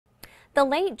The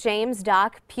late James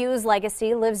Doc Pugh's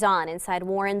legacy lives on inside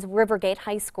Warren's Rivergate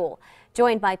High School.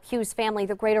 Joined by Pugh's family,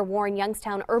 the Greater Warren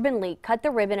Youngstown Urban League cut the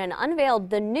ribbon and unveiled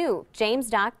the new James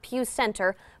Doc Pugh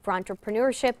Center for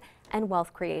Entrepreneurship and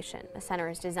Wealth Creation. The center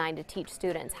is designed to teach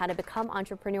students how to become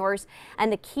entrepreneurs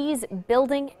and the keys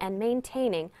building and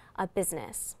maintaining a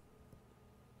business.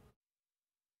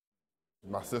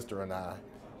 My sister and I,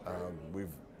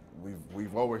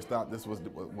 we've always thought this was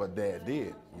what Dad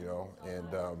did, you know,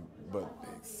 and but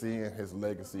seeing his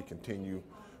legacy continue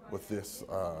with this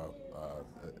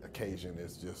occasion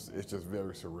is just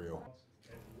very surreal.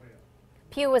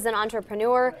 Pugh was an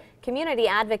entrepreneur, community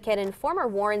advocate, and former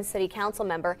Warren City Council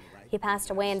member. He passed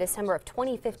away in December of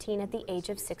 2015 at the age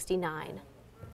of 69.